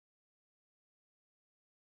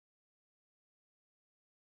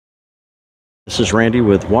This is Randy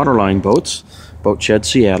with Waterline Boats, Boat Shed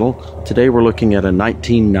Seattle. Today we're looking at a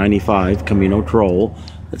 1995 Camano Troll.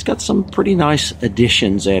 It's got some pretty nice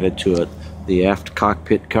additions added to it. The aft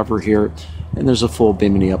cockpit cover here, and there's a full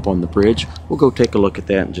bimini up on the bridge. We'll go take a look at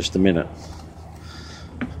that in just a minute.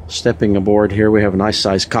 Stepping aboard here, we have a nice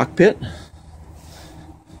sized cockpit.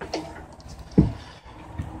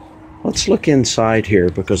 Let's look inside here,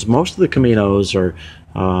 because most of the Camanos are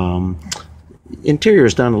interior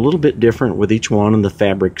is done a little bit different with each one and the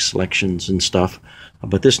fabric selections and stuff,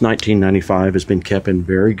 but this 1995 has been kept in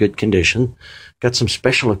very good condition. Got some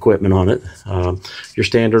special equipment on it. Your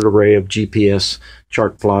standard array of GPS,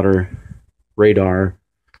 chart plotter, radar,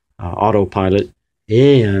 autopilot,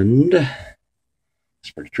 and this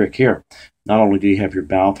pretty trick here. Not only do you have your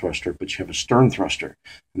bow thruster, but you have a stern thruster,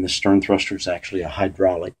 and the stern thruster is actually a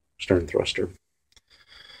hydraulic stern thruster.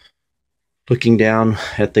 Looking down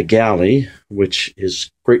at the galley, which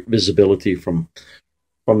is great visibility from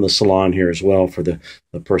the salon here as well for the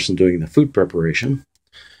person doing the food preparation.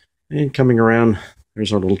 And coming around,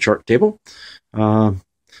 there's our little chart table.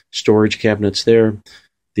 Storage cabinets there.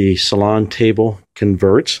 The salon table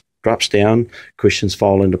converts, drops down, cushions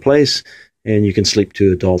fall into place, and you can sleep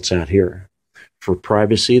two adults out here. For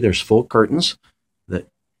privacy, there's full curtains that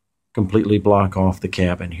completely block off the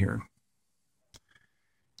cabin here.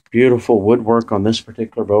 Beautiful woodwork on this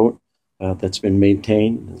particular boat that's been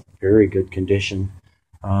maintained in very good condition.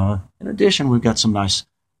 In addition, we've got some nice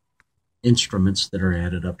instruments that are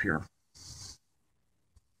added up here.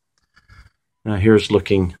 Now here's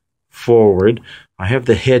looking forward. I have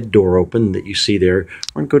the head door open that you see there.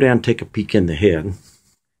 We're going to go down and take a peek in the head.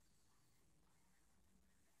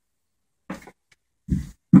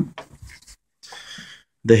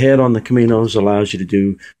 The head on the Camanos allows you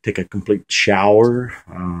to take a complete shower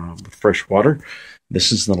with fresh water.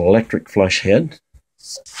 This is an electric flush head.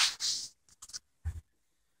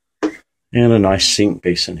 And a nice sink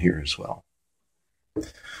basin here as well.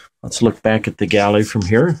 Let's look back at the galley from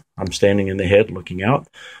here. I'm standing in the head looking out.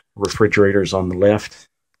 Refrigerators on the left.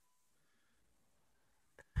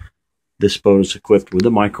 This boat is equipped with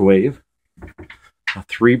a microwave, a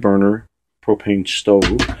 3-burner propane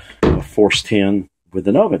stove, a force tin, with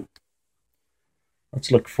an oven.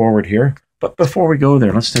 Let's look forward here. But before we go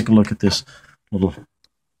there, let's take a look at this little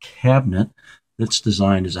cabinet that's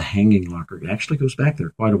designed as a hanging locker. It actually goes back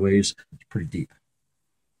there quite a ways. It's pretty deep.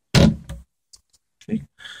 Okay.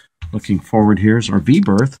 Looking forward, here's our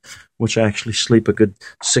V-berth, which actually sleep a good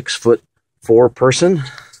 6'4" person.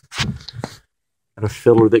 And a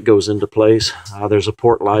filler that goes into place. There's a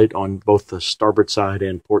port light on both the starboard side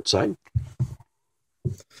and port side.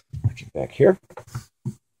 Looking back here.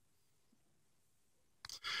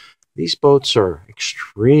 These boats are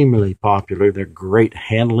extremely popular. They're great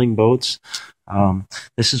handling boats.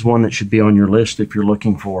 This is one that should be on your list if you're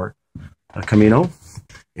looking for a Camano.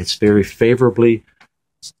 It's very favorably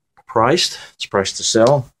priced. It's priced to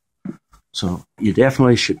sell. So you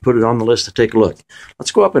definitely should put it on the list to take a look.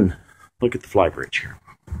 Let's go up and look at the flybridge here.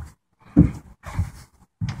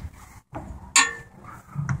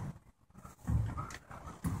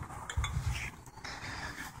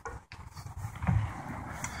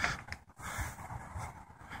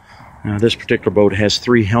 Now this particular boat has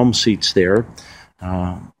 3 helm seats there.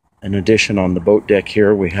 In addition, on the boat deck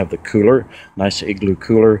here, we have the cooler, nice igloo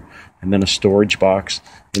cooler, and then a storage box.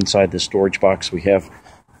 Inside the storage box, we have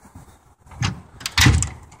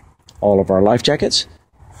all of our life jackets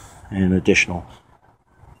and additional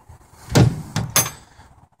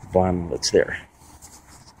vinyl that's there.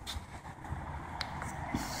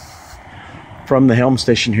 From the helm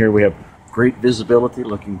station here, we have great visibility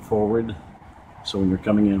looking forward. So when you're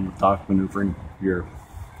coming in with dock maneuvering, you're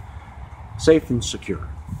safe and secure.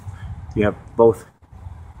 You have both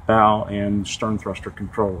bow and stern thruster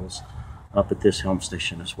controls up at this helm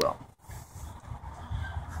station as well.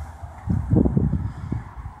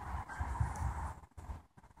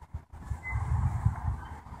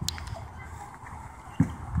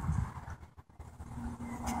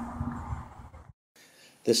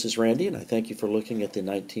 This is Randy, and I thank you for looking at the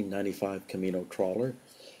 1995 Camano Trawler.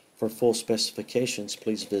 For full specifications,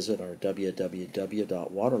 please visit our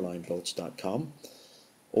www.waterlineboats.com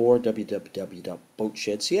or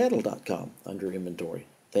www.boatshedseattle.com under inventory.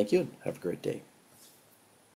 Thank you, and have a great day.